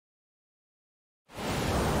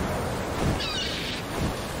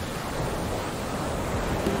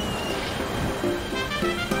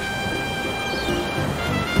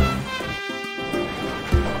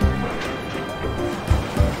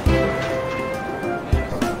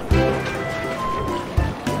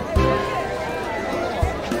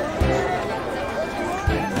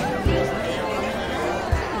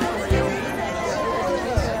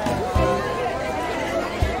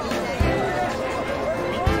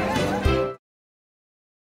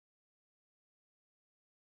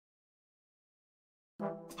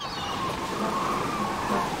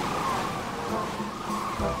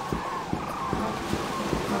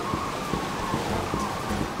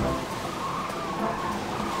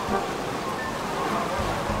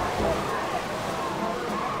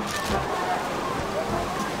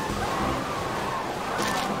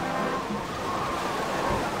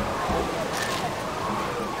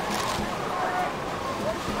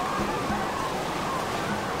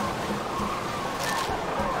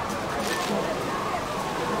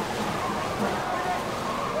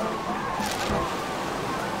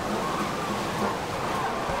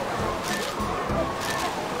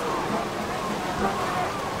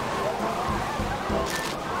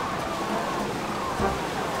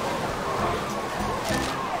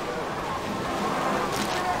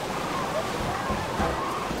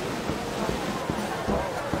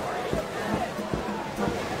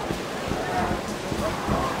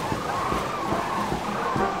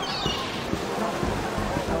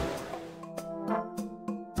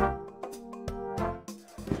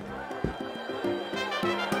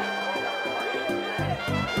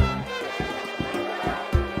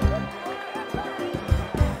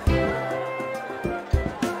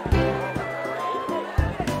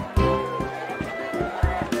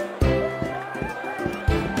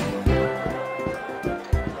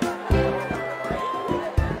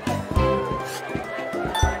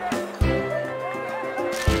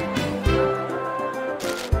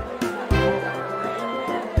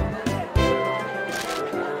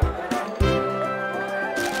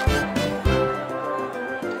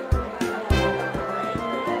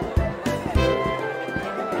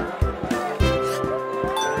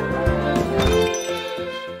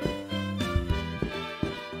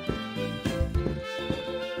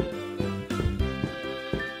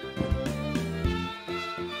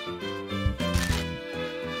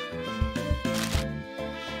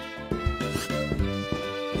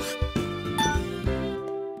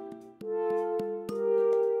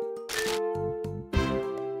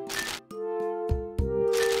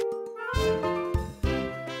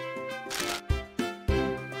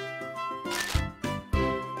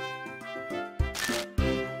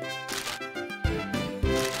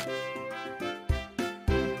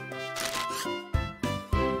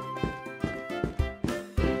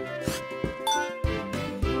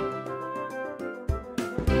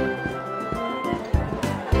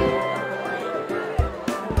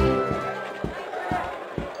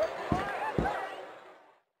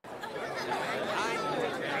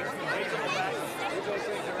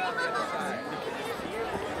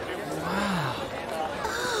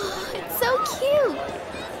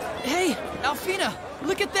Alfina,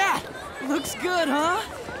 look at that! Looks good, huh?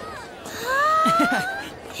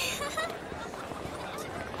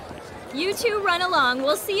 You two run along.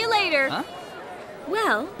 We'll see you later. Huh?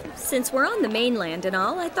 Well, since we're on the mainland and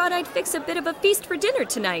all, I thought I'd fix a bit of a feast for dinner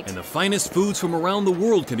tonight. And the finest foods from around the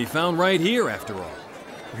world can be found right here, after all.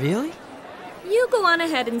 Really? You go on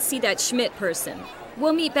ahead and see that Schmidt person.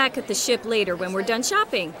 We'll meet back at the ship later when we're done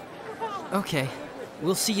shopping. Okay,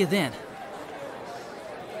 we'll see you then.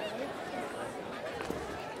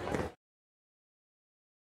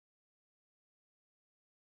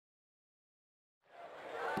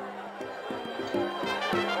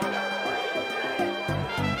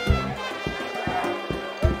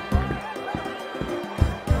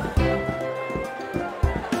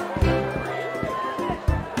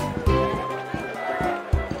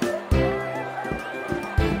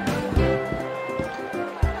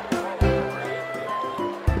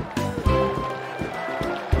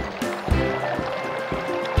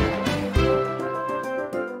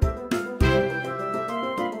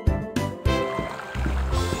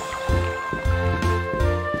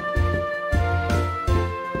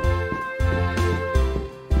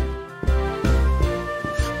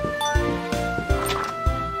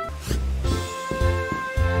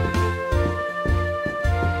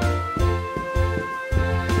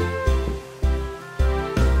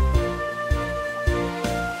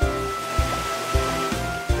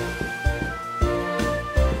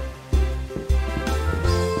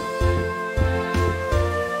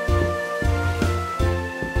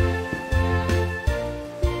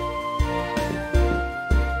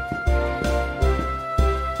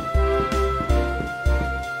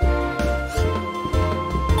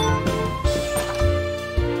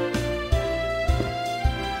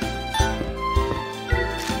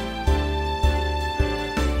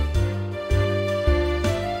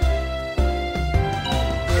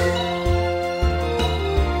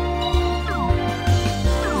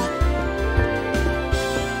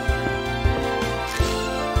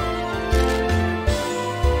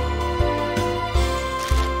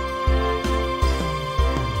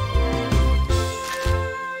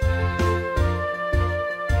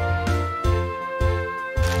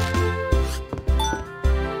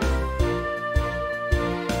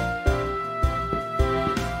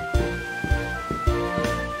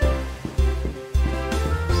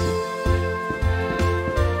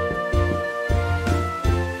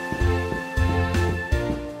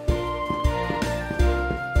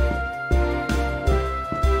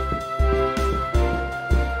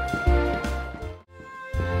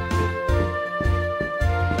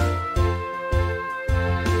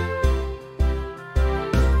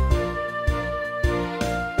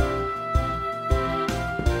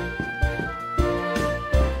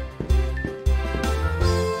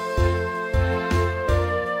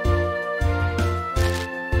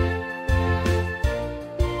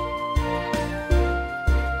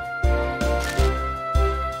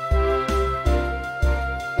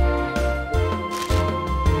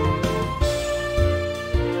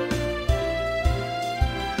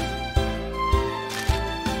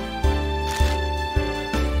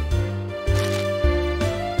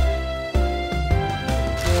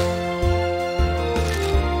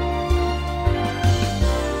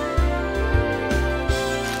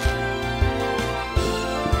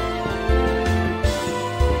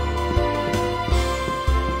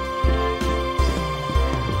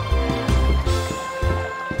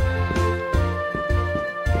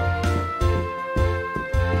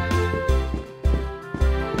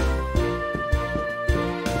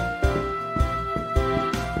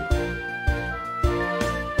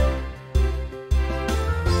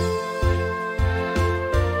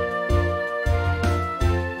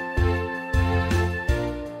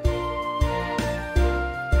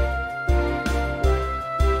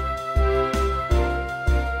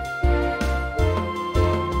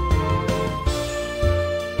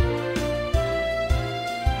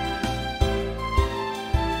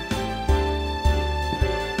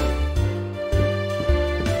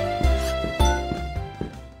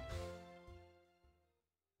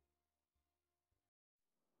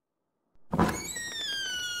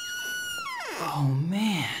 Oh,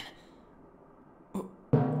 man.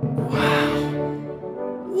 Wow.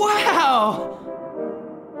 Wow!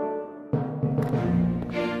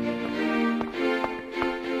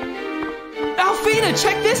 Alfina,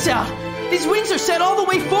 check this out! These wings are set all the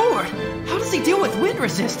way forward! How does he deal with wind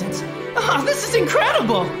resistance? Oh, this is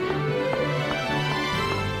incredible!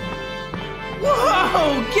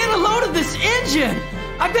 Whoa! Get a load of this engine!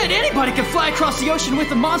 I bet anybody could fly across the ocean with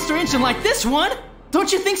a monster engine like this one!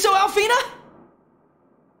 Don't you think so, Alfina?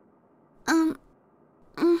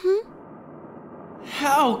 Mm-hmm.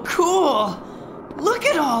 How cool! Look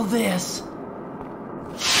at all this!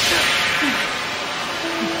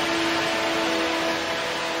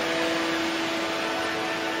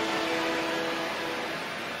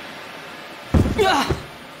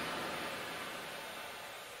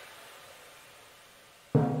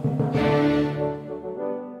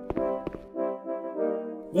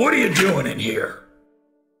 What are you doing in here?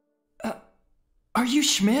 Are you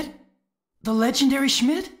Schmidt? The legendary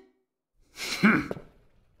Schmidt?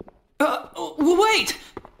 Wait!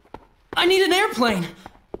 I need an airplane!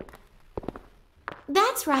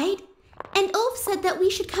 That's right. And Ulf said that we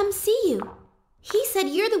should come see you. He said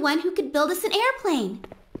you're the one who could build us an airplane.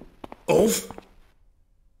 Ulf?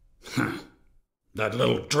 That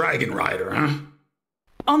little dragon rider, huh?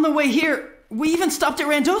 On the way here, we even stopped at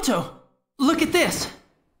Randotto. Look at this.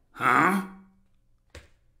 Huh?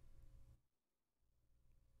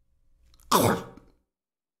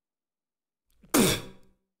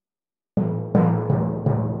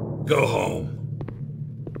 Go home.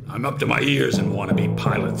 I'm up to my ears in wannabe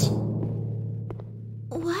pilots.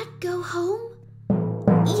 What? Go home?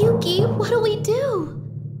 Yuki, what'll we do?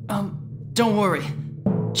 Don't worry.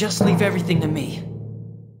 Just leave everything to me.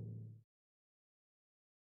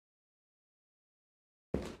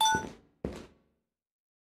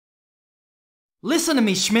 Listen to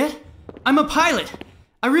me, Schmidt. I'm a pilot.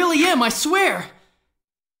 I really am, I swear.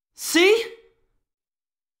 See?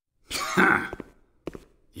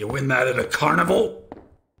 You win that at a carnival?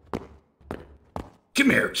 Come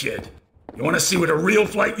here, kid. You want to see what a real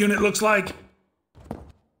flight unit looks like?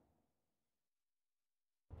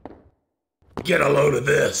 Get a load of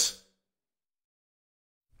this.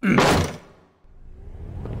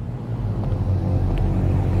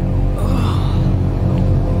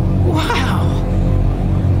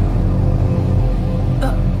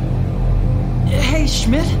 Hey,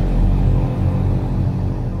 Schmidt?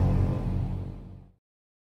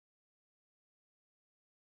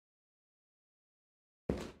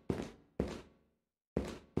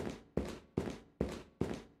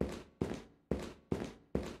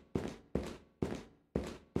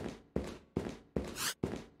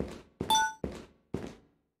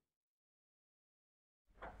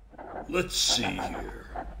 Let's see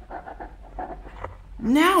here.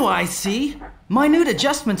 Now I see. Minute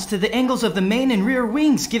adjustments to the angles of the main and rear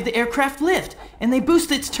wings give the aircraft lift, and they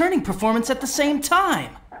boost its turning performance at the same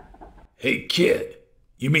time. Hey, kid.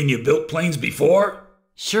 You mean you built planes before?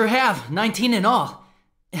 Sure have, 19 in all.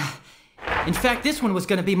 In fact, this one was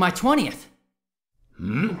going to be my 20th.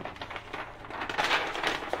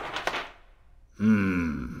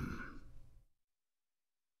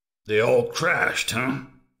 They all crashed, huh?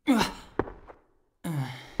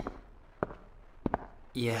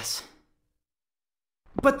 Yes.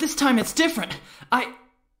 But this time it's different.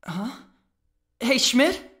 Hey,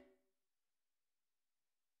 Schmidt?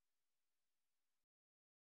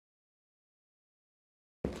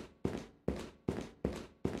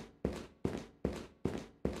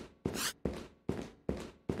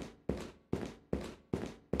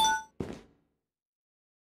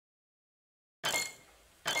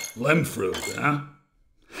 Lemfruit, huh?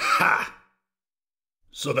 Ha!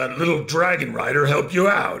 So that little dragon rider helped you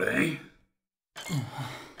out, eh?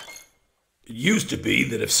 It used to be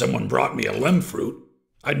that if someone brought me a lemfruit,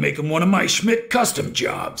 I'd make him one of my Schmidt custom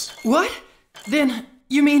jobs. What? Then,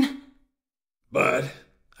 you mean... But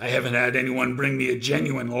I haven't had anyone bring me a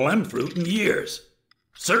genuine lemfruit in years.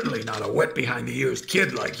 Certainly not a wet-behind-the-ears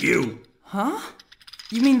kid like you. Huh?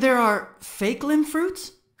 You mean there are fake limb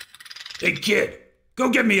fruits? Hey, kid, go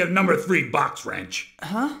get me a number 3 box wrench.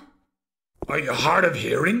 Huh? Are you hard of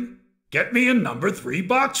hearing? Get me a number 3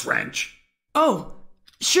 box wrench. Oh,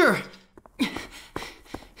 sure.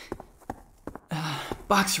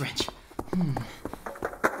 Box wrench.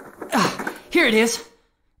 Here it is.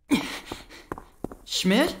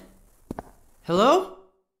 Schmidt? Hello?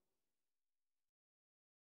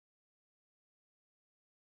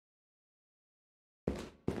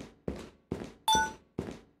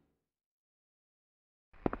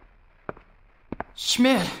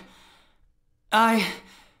 Schmidt.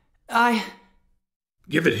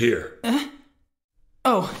 Give it here.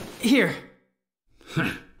 Oh, here.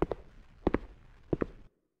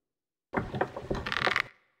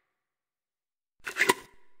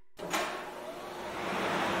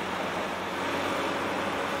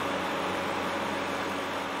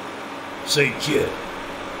 Say, kid,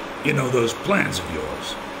 you know those plans of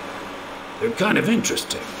yours? They're kind of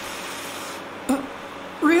interesting.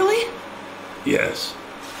 Really? Yes,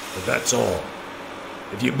 but that's all.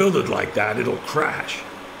 If you build it like that, it'll crash.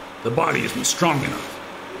 The body isn't strong enough.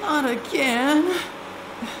 Not again.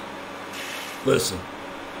 Listen,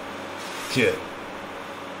 Kid,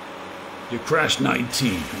 you crashed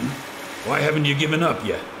 19, huh? Why haven't you given up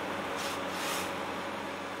yet?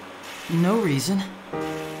 No reason.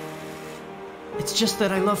 It's just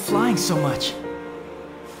that I love flying so much.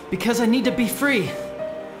 Because I need to be free.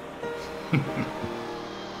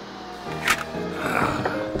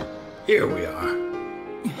 Here we are.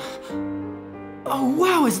 Oh,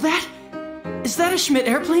 wow, is that a Schmidt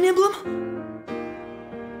airplane emblem?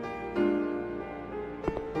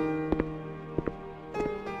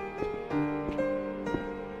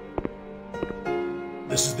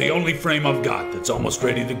 This is the only frame I've got that's almost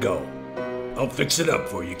ready to go. I'll fix it up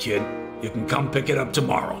for you, kid. You can come pick it up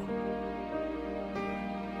tomorrow.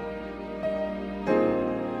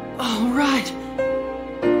 All right.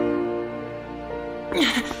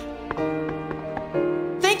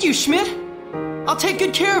 Thank you, Schmidt. I'll take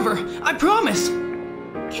good care of her. I promise.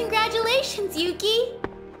 Congratulations, Yuki.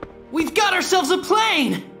 We've got ourselves a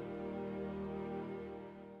plane!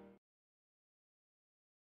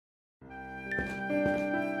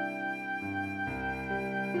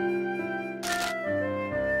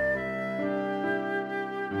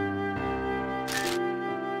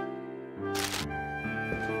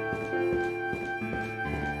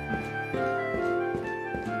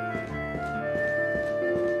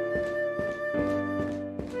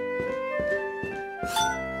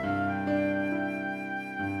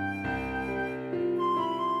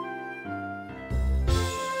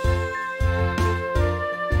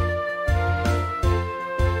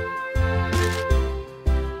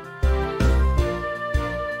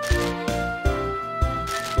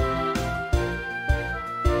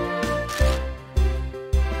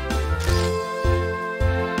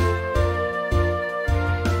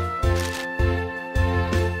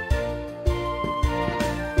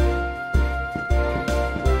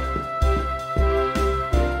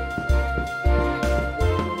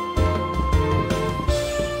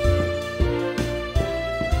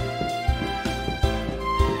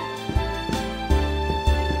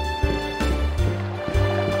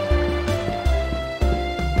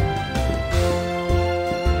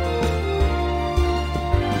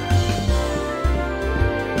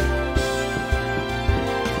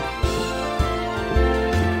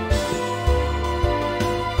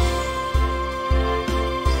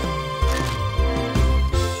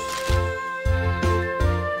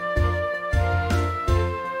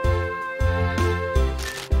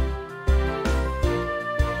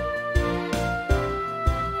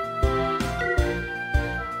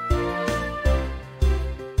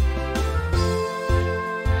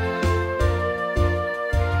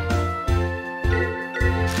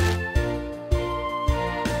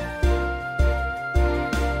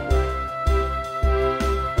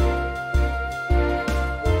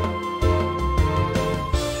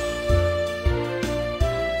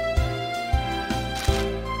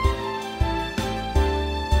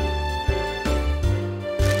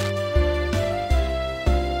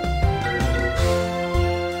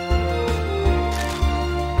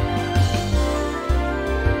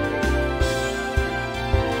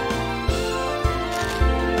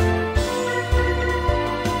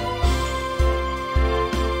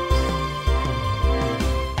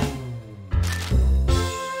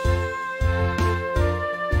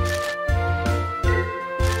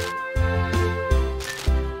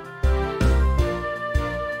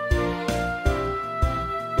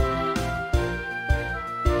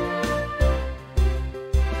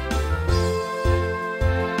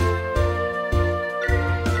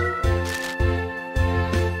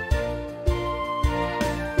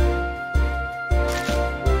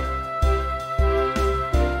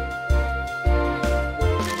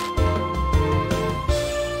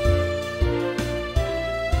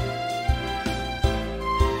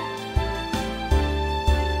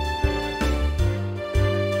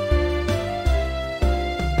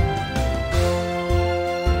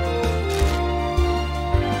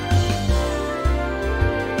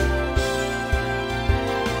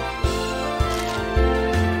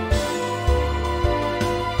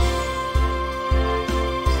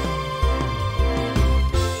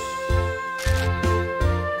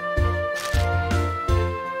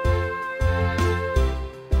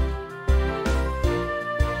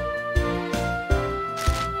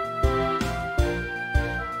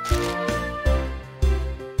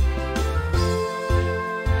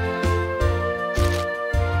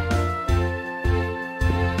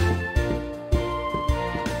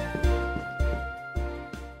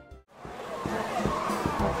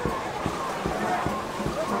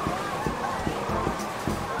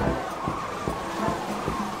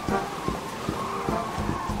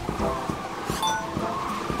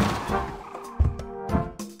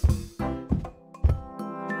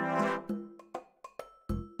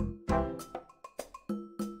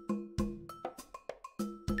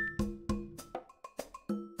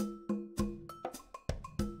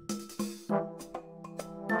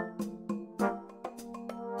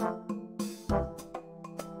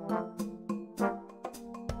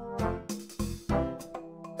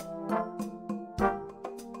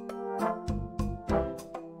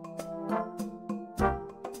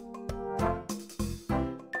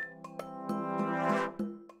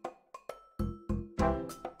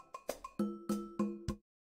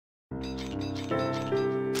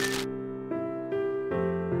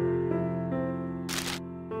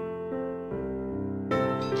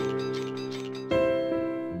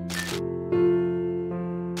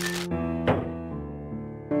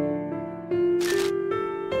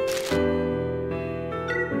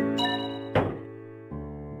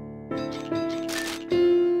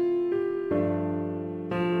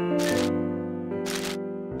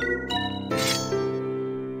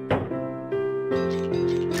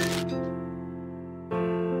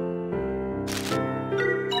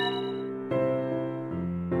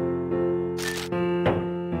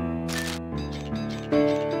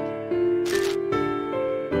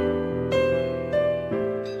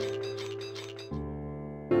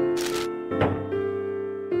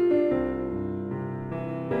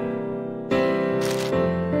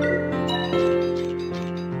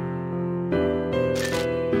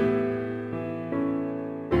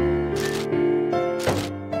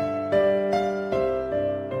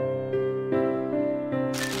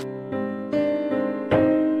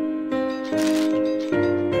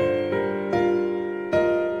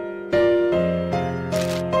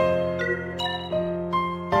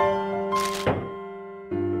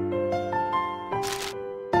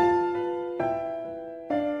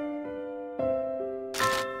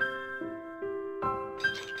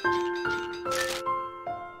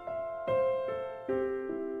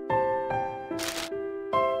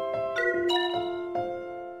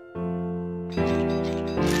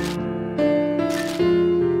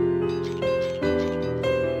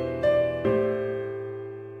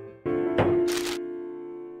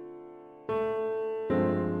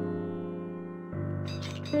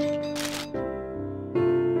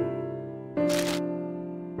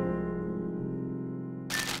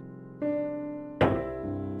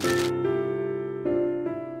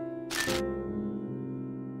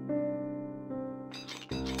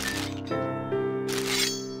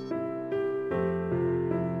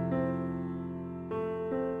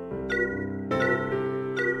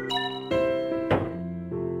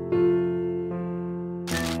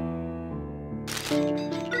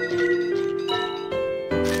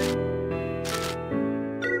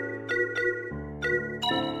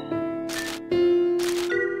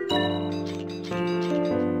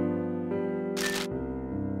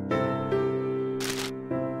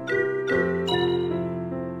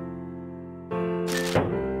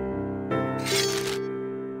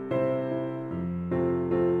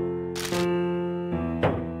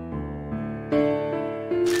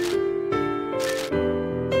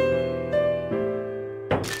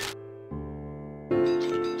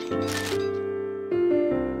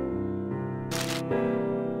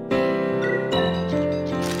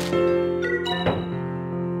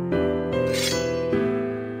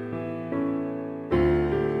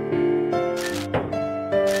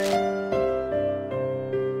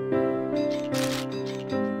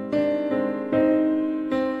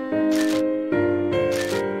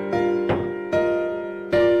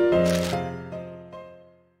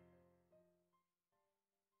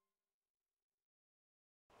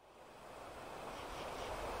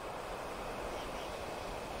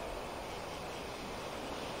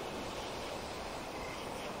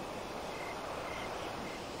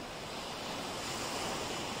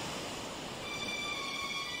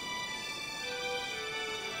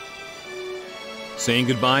 Saying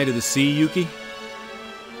goodbye to the sea, Yuki?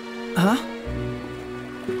 Huh?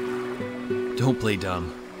 Don't play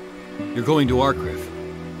dumb. You're going to Arcriff.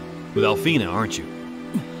 With Alfina, aren't you?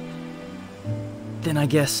 Then I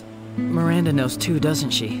guess Miranda knows too,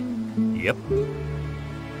 doesn't she? Yep.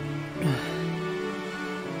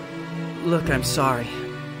 Look, I'm sorry.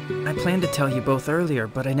 I planned to tell you both earlier,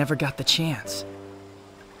 but I never got the chance.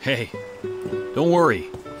 Hey, don't worry.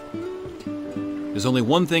 There's only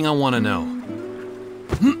one thing I want to know.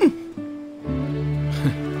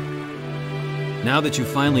 Now that you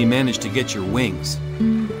finally managed to get your wings,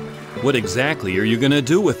 what exactly are you gonna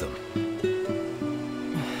do with them?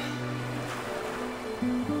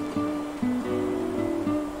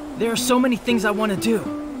 There are so many things I want to do,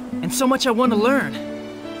 and so much I want to learn.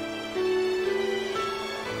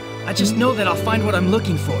 I just know that I'll find what I'm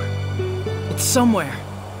looking for. It's somewhere,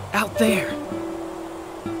 out there.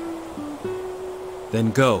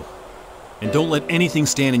 Then go, and don't let anything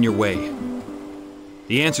stand in your way.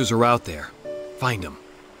 The answers are out there. Find them.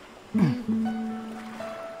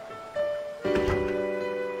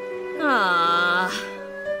 Ah,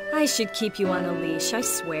 I should keep you on a leash, I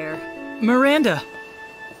swear. Miranda!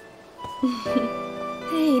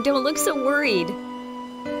 Hey, don't look so worried.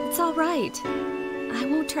 It's all right. I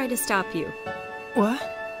won't try to stop you. What?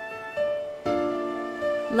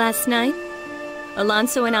 Last night,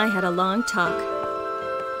 Alonso and I had a long talk.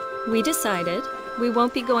 We decided we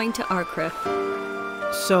won't be going to Arcriff.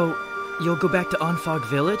 So, you'll go back to Onfog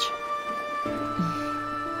Village?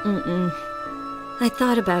 I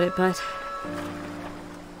thought about it, but...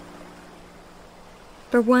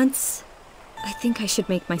 For once, I think I should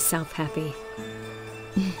make myself happy.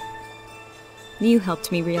 You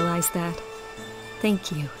helped me realize that.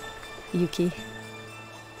 Thank you, Yuki.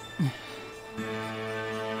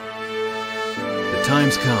 The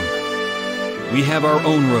time's come. We have our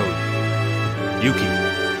own road. Yuki,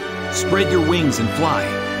 spread your wings and fly.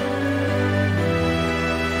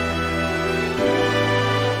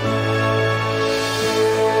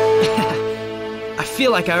 I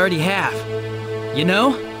feel like I already have. You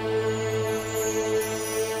know?